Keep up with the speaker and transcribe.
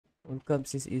Welcome,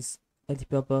 this is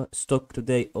Alibaba stock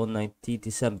today on 19th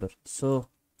December. So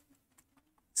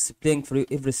it's playing for you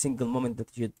every single moment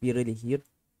that you should be really here.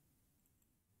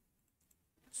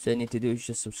 So you need to do is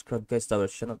just subscribe guys to our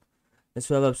channel. This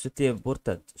will be absolutely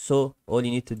important. So all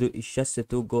you need to do is just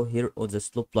to go here on the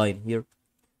slope line here.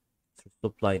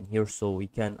 So we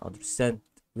can understand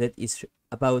that is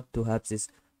about to have this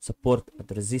support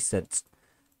and resistance.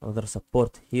 Another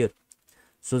support here.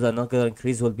 So the another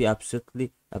increase will be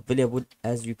absolutely available,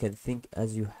 as you can think,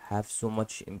 as you have so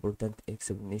much important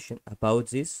explanation about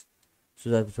this.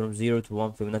 So that from 0 to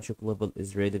 1 Fibonacci level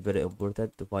is really very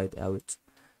important to find out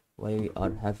why we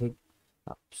are having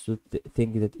absolute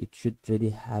thing that it should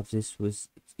really have this with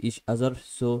each other.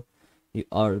 So you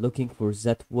are looking for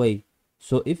that way.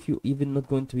 So if you even not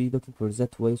going to be looking for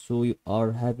that way, so you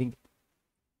are having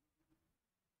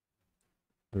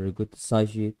very good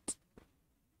side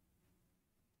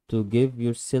to give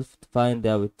yourself to find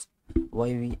out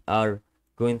why we are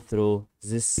going through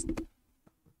this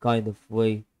kind of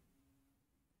way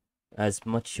as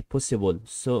much possible.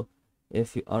 So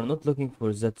if you are not looking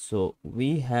for that, so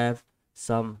we have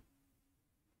some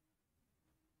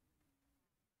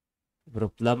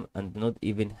problem, and not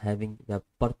even having that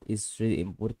part is really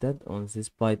important on this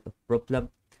part of problem.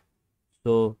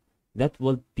 So that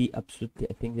will be absolutely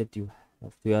a thing that you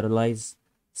have to realize,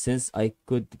 since I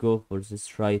could go for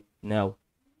this right now.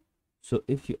 So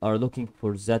if you are looking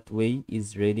for that way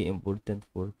is really important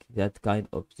for that kind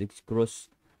of six cross.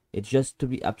 It's just to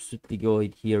be absolutely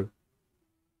going here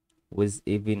with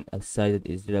even a side that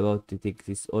is about to take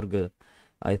this order.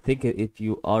 I think if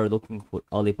you are looking for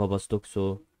Alibaba stock,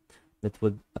 so that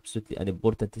would absolutely an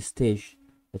important stage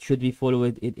that should be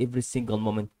followed in every single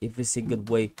moment, every single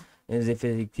way, and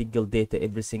every single data,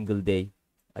 every single day.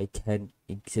 I can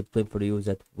explain for you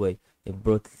that way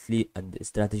importantly and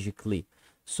strategically.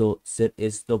 So there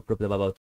is no problem about